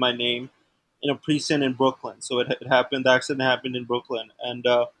report with my name in a precinct in Brooklyn. So it happened. The accident happened in Brooklyn, and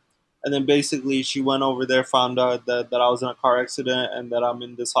then basically she went over there, found out that I was in a car accident and that I'm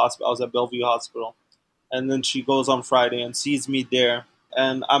in this hospital. I was at Bellevue Hospital, and then she goes on Friday and sees me there,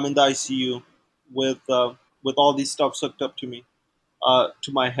 and I'm in the ICU with all these stuff hooked up to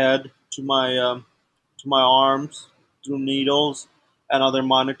my head, to my arms, through needles and other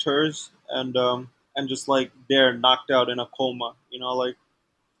monitors, and just like they're knocked out in a coma. Like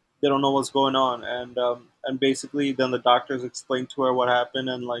they don't know what's going on, and basically then the doctors explain to her what happened,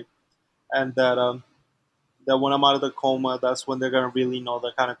 and like and that when I'm out of the coma, that's when they're gonna really know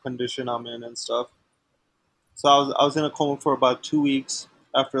the kind of condition I'm in and stuff. So I was in a coma for about 2 weeks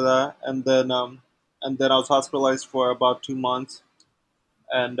after that, and then I was hospitalized for about 2 months,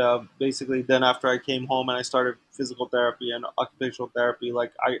 and basically then after I came home and I started physical therapy and occupational therapy,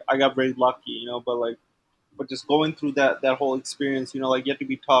 like I got very lucky, but just going through that whole experience, like you have to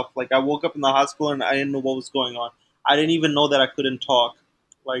be tough. Like I woke up in the hospital and I didn't know what was going on. I didn't even know that I couldn't talk.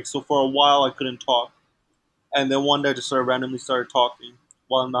 Like so for a while I couldn't talk, and then one day I just started randomly started talking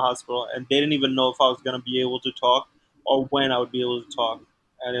while in the hospital, and they didn't even know if I was gonna be able to talk or when I would be able to talk,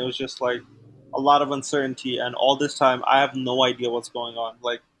 and it was just like a lot of uncertainty, and all this time I have no idea what's going on,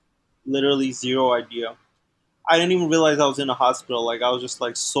 like literally zero idea. I didn't even realize I was in a hospital. Like I was just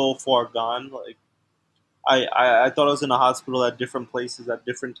like so far gone. Like I thought I was in a hospital at different places at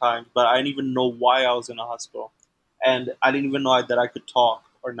different times, but I didn't even know why I was in a hospital, and I didn't even know that I could talk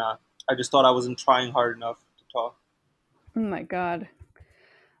or not. I just thought I wasn't trying hard enough to talk. Oh my god.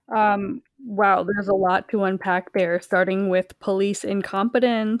 Wow, there's a lot to unpack there, starting with police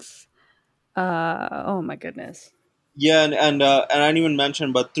incompetence. Oh my goodness. Yeah, and I didn't even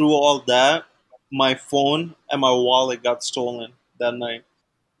mention, but through all that, my phone and my wallet got stolen that night. Of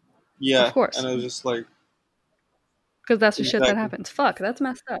Yeah, course, and it was just like because that's the shit that exactly. happens. Fuck, that's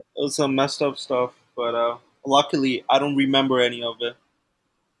messed up. It was some messed up stuff, but luckily I don't remember any of it.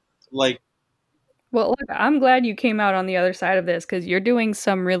 Like, Well, look, I'm glad you came out on the other side of this because you're doing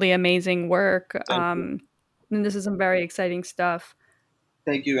some really amazing work. thank you, And this is some very exciting stuff.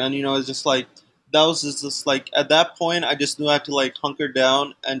 thank you, and it's just like that was just like at that point I just knew I had to like hunker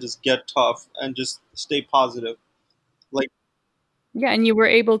down and just get tough and just stay positive. Like, Yeah, and you were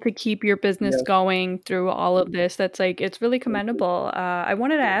able to keep your business yeah, going through all of this. That's like, it's really thank you. commendable. I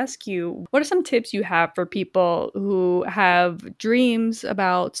wanted to ask you, what are some tips you have for people who have dreams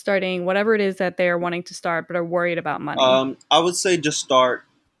about starting whatever it is that they're wanting to start, but are worried about money? I would say just start.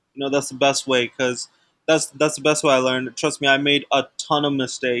 That's the best way because that's the best way I learned. Trust me, I made a ton of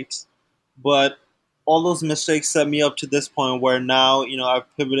mistakes, but all those mistakes set me up to this point where now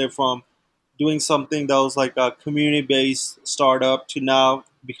I've pivoted from doing something that was like a community based startup to now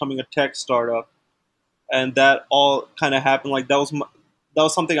becoming a tech startup, and that all kind of happened like that was that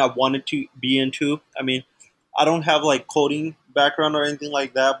was something I wanted to be into. I mean, I don't have like coding background or anything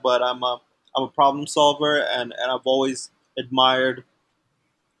like that, but I'm a problem solver, and I've always admired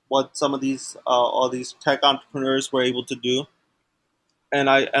what some of these all these tech entrepreneurs were able to do. And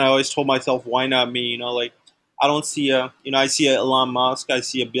I always told myself, why not me? Like I don't see a I see a Elon Musk, I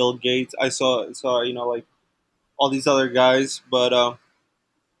see a Bill Gates, I saw like all these other guys, but I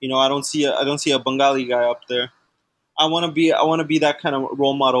don't see a Bengali guy up there. I want to be that kind of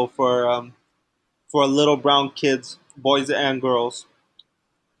role model for little brown kids, boys and girls,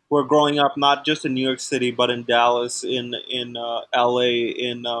 who are growing up not just in New York City but in Dallas, in L.A.,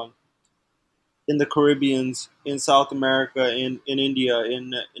 in the Caribbeans, in South America, in India,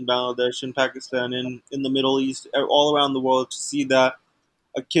 in Bangladesh, in Pakistan, in the Middle East, all around the world, to see that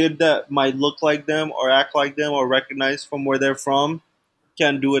a kid that might look like them or act like them or recognize from where they're from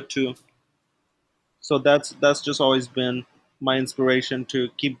can do it too. So that's just always been my inspiration to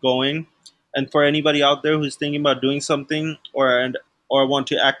keep going. And for anybody out there who's thinking about doing something or want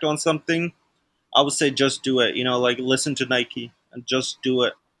to act on something, I would say just do it. Like listen to Nike and just do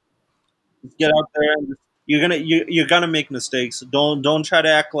it. Get out there and you're gonna make mistakes. Don't try to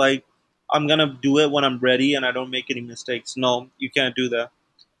act like I'm gonna do it when I'm ready and I don't make any mistakes. No, you can't do that.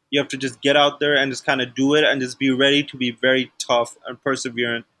 You have to just get out there and just kind of do it and just be ready to be very tough and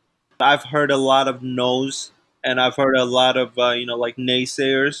perseverant. I've heard a lot of no's, and I've heard a lot of like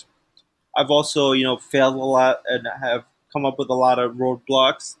naysayers. I've also failed a lot and have come up with a lot of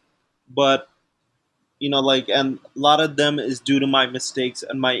roadblocks, but like, and a lot of them is due to my mistakes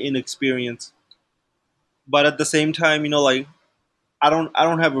and my inexperience. But at the same time, like I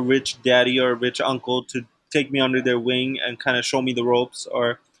don't have a rich daddy or a rich uncle to take me under their wing and kind of show me the ropes,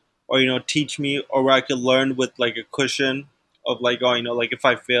 or teach me, or where I could learn with like a cushion of like, oh, like if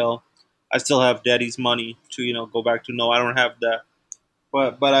I fail, I still have daddy's money to go back to. No, I don't have that.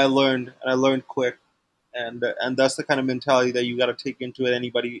 But I learned, and I learned quick, and that's the kind of mentality that you got to take into it.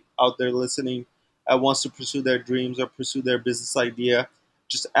 Anybody out there listening that wants to pursue their dreams or pursue their business idea,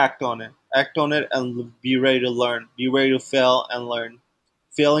 just act on it. Act on it and be ready to learn. Be ready to fail and learn.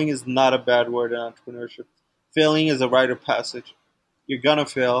 Failing is not a bad word in entrepreneurship. Failing is a rite of passage. You're gonna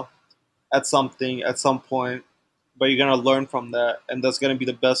fail at something at some point, but you're gonna learn from that, and that's gonna be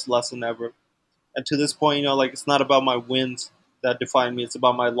the best lesson ever. And to this point, like it's not about my wins that define me; it's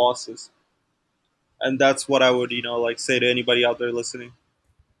about my losses, and that's what I would like say to anybody out there listening.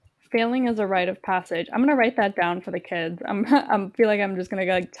 Failing is a rite of passage. I'm gonna write that down for the kids. I feel like I'm just gonna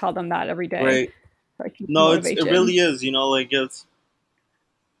like tell them that every day. Great. So I keep No, it motivation. really is. Like it's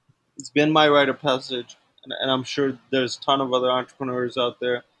been my rite of passage, and I'm sure there's a ton of other entrepreneurs out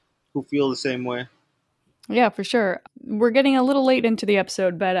there who feel the same way. Yeah, for sure. We're getting a little late into the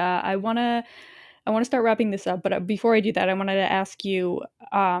episode, but I wanna start wrapping this up. But before I do that, I wanted to ask you,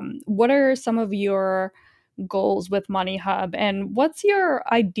 what are some of your goals with Money Hub, and what's your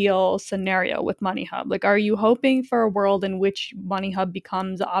ideal scenario with Money Hub? Like, are you hoping for a world in which Money Hub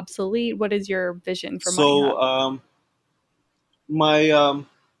becomes obsolete? What is your vision for Money So Hub? my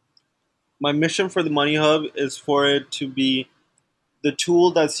my mission for the Money Hub is for it to be the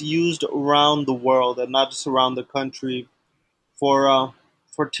tool that's used around the world and not just around the country for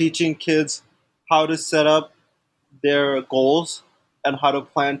teaching kids how to set up their goals and how to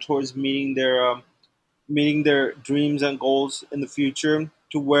plan towards meeting their dreams and goals in the future,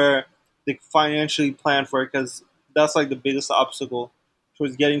 to where they financially plan for it, because that's like the biggest obstacle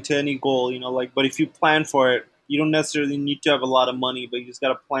towards getting to any goal. Like, but if you plan for it, you don't necessarily need to have a lot of money, but you just got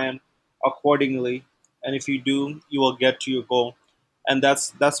to plan accordingly, and if you do, you will get to your goal. And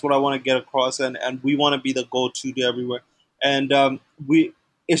that's what I want to get across, and we want to be the go-to to everywhere. And we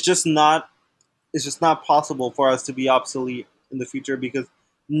it's just not it's just not possible for us to be obsolete in the future, because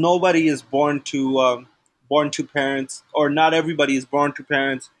nobody is born to parents, or not everybody is born to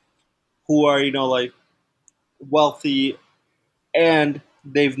parents who are like wealthy, and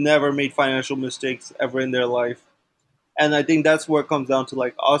they've never made financial mistakes ever in their life. And I think that's where it comes down to,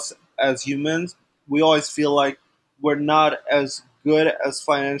 like, us as humans. We always feel like we're not as good as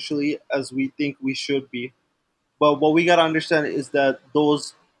financially as we think we should be. But what we got to understand is that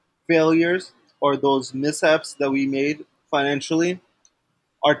those failures or those mishaps that we made financially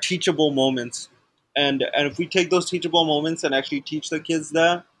are teachable moments. And if we take those teachable moments and actually teach the kids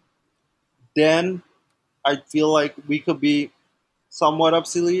that, then I feel like we could be somewhat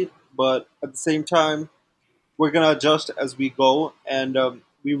obsolete. But at the same time, we're gonna adjust as we go, and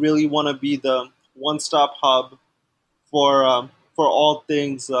we really want to be the one-stop hub for all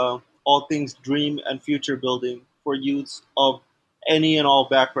things dream and future building for youths of any and all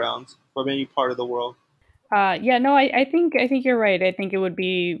backgrounds from any part of the world. Yeah, no, I think you're right. I think it would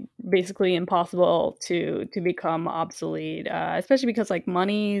be basically impossible to become obsolete, especially because like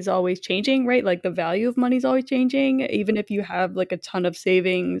money is always changing, right? Like the value of money is always changing. Even if you have like a ton of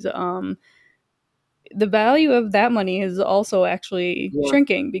savings, the value of that money is also actually Yeah.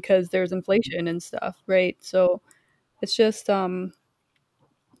 shrinking because there's inflation and stuff, right? So it's just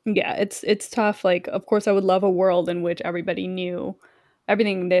yeah, it's tough. Like, of course, I would love a world in which everybody knew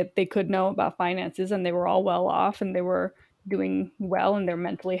everything that they could know about finances and they were all well off and they were doing well and they're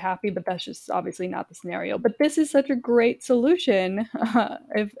mentally happy, but that's just obviously not the scenario. But this is such a great solution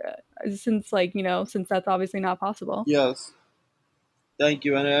if since like, since that's obviously not possible. Yes. Thank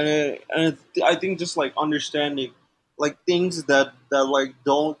you, I think just like understanding, like things that like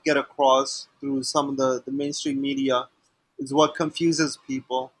don't get across through some of the mainstream media, is what confuses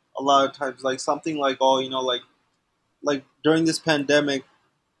people a lot of times. Like something like, oh, like during this pandemic,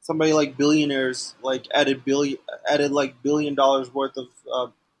 somebody like billionaires like added like $1 billion worth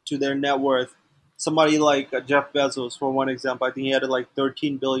of to their net worth. Somebody like Jeff Bezos, for one example, I think he added like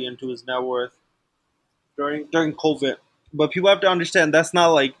 13 billion to his net worth during COVID. But people have to understand that's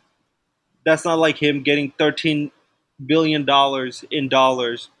not like him getting $13 billion in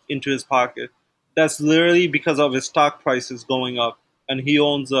dollars into his pocket. That's literally because of his stock prices going up, and he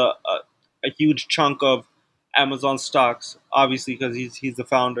owns a huge chunk of Amazon stocks, obviously because he's the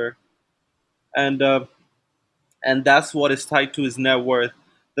founder, and uh, and that's what is tied to his net worth.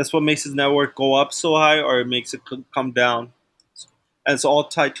 That's what makes his net worth go up so high, or it makes it come down. And it's all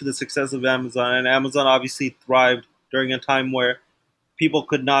tied to the success of Amazon. And Amazon obviously thrived during a time where people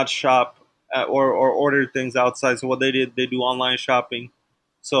could not shop or order things outside. So what they did, they do online shopping.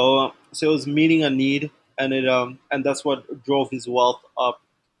 So it was meeting a need, and that's what drove his wealth up.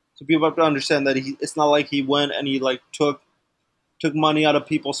 So people have to understand that it's not like he went and he like took money out of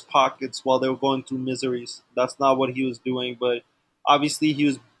people's pockets while they were going through miseries. That's not what he was doing. But obviously he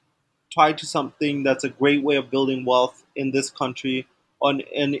was tied to something that's a great way of building wealth in this country or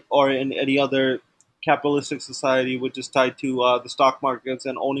in any other capitalistic society, which is tied to the stock markets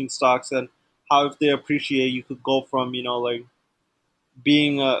and owning stocks, and how if they appreciate, you could go from like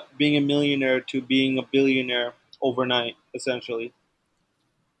being a millionaire to being a billionaire overnight, essentially.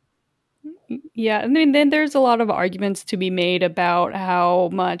 Yeah, and then there's a lot of arguments to be made about how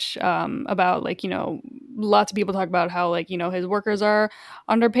much about like, lots of people talk about how like, his workers are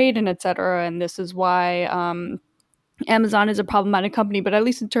underpaid and etc. And this is why Amazon is a problematic company, but at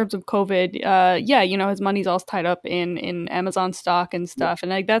least in terms of COVID, yeah, his money's all tied up in Amazon stock and stuff,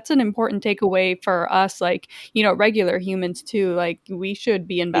 and like that's an important takeaway for us, like regular humans too. Like we should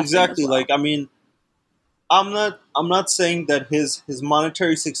be investing as Exactly. Like well. I mean, I'm not saying that his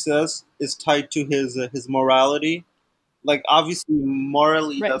monetary success is tied to his morality. Like obviously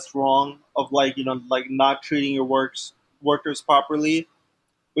morally Right. that's wrong, of like like not treating your workers properly.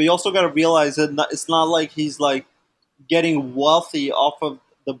 But you also got to realize that it's not like he's like getting wealthy off of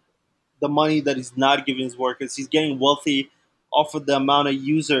the money that he's not giving his workers. He's getting wealthy off of the amount of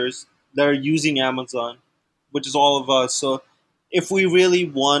users that are using Amazon, which is all of us. So if we really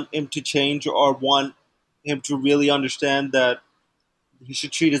want him to change, or want him to really understand that he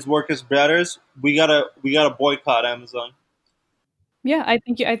should treat his workers better, we gotta boycott Amazon. Yeah, I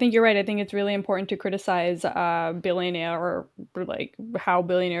think you're right. I think it's really important to criticize billionaire or like how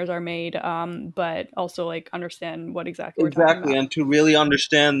billionaires are made, but also like understand what exactly we're talking Exactly, about. and to really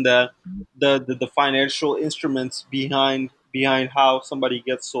understand that the financial instruments behind how somebody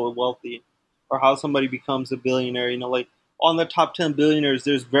gets so wealthy, or how somebody becomes a billionaire. Like on the top 10 billionaires,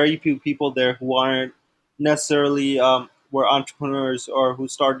 there's very few people there who aren't necessarily were entrepreneurs, or who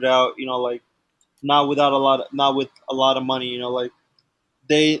started out, like not with a lot of money. Like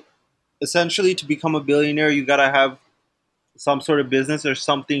they essentially, to become a billionaire, you gotta have some sort of business or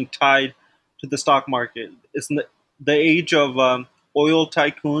something tied to the stock market. The age of oil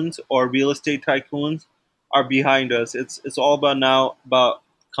tycoons or real estate tycoons are behind us. It's all about now about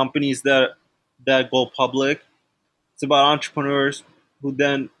companies that go public. It's about entrepreneurs who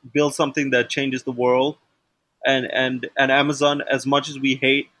then build something that changes the world. And Amazon, as much as we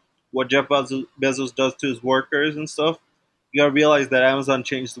hate what Jeff Bezos does to his workers and stuff, you gotta realize that Amazon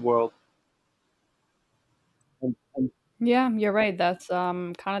changed the world. And, Yeah, you're right. That's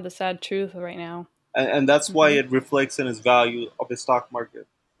kind of the sad truth right now. and that's why Mhm. it reflects in its value of the stock market,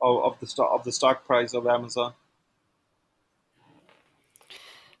 of the stock price of Amazon.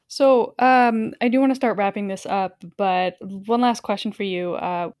 So, I do want to start wrapping this up, but one last question for you.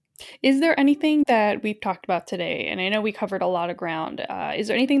 Is there anything that we've talked about today? And I know we covered a lot of ground. Is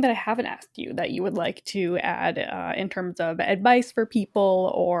there anything that I haven't asked you that you would like to add in terms of advice for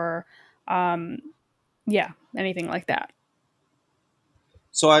people, or, um, Yeah, anything like that.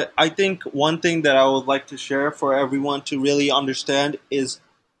 So I think one thing that I would like to share for everyone to really understand is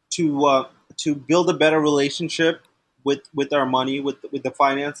to build a better relationship with our money, with the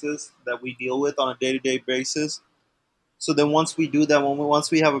finances that we deal with on a day to day basis. So then once we do that,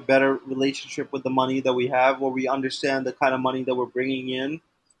 once we have a better relationship with the money that we have, where we understand the kind of money that we're bringing in,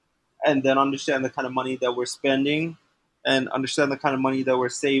 and then understand the kind of money that we're spending, and understand the kind of money that we're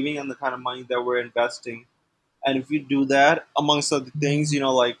saving, and the kind of money that we're investing. And if you do that, amongst other things,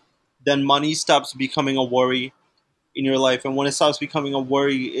 like then money stops becoming a worry in your life. And when it stops becoming a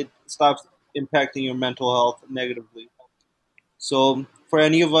worry, it stops impacting your mental health negatively. So for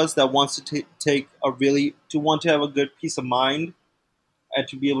any of us that wants to take a really to want to have a good peace of mind and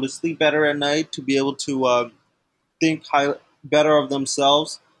to be able to sleep better at night, to be able to think better of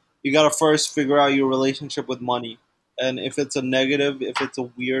themselves, you got to first figure out your relationship with money. And if it's a negative, if it's a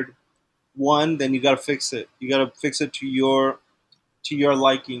weird one, then you got to fix it. You got to fix it to your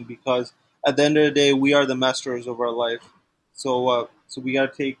liking, because at the end of the day, we are the masters of our life. So we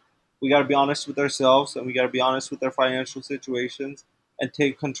got to be honest with ourselves, and we got to be honest with our financial situations, and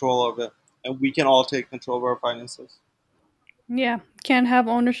take control of it. And we can all take control of our finances. Yeah, can't have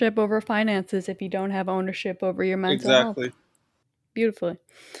ownership over finances if you don't have ownership over your mental health. Exactly. Beautifully.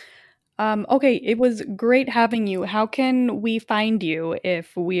 Okay, it was great having you. How can we find you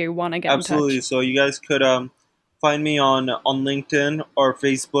if we want to get in Absolutely. touch? So you guys could find me on LinkedIn or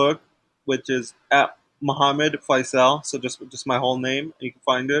Facebook, which is at Mohammed Faisal. So just my whole name, and you can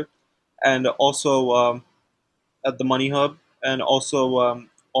find it. And also at the Money Hub, and also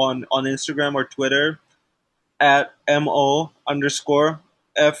on Instagram or Twitter at MO_FAISALL,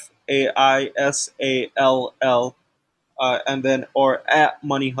 and then or at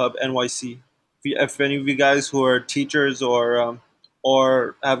MoneyHub NYC. If any of you guys who are teachers or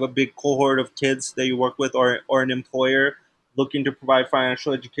have a big cohort of kids that you work with, or an employer looking to provide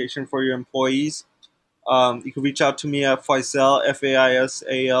financial education for your employees, you can reach out to me at Faisal,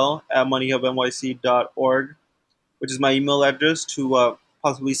 Faisal, at moneyhubnyc.org, which is my email address, to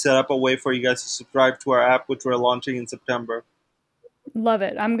possibly set up a way for you guys to subscribe to our app, which we're launching in September. Love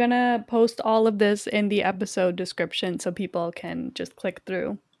it. I'm gonna post all of this in the episode description so people can just click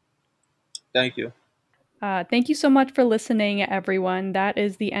through. Thank you. Thank you so much for listening, everyone. That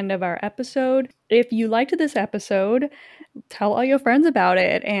is the end of our episode. If you liked this episode, tell all your friends about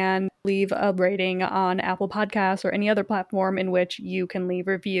it and leave a rating on Apple Podcasts or any other platform in which you can leave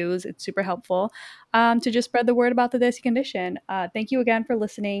reviews. It's super helpful to just spread the word about the Desi condition. Thank you again for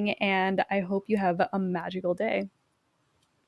listening, and I hope you have a magical day.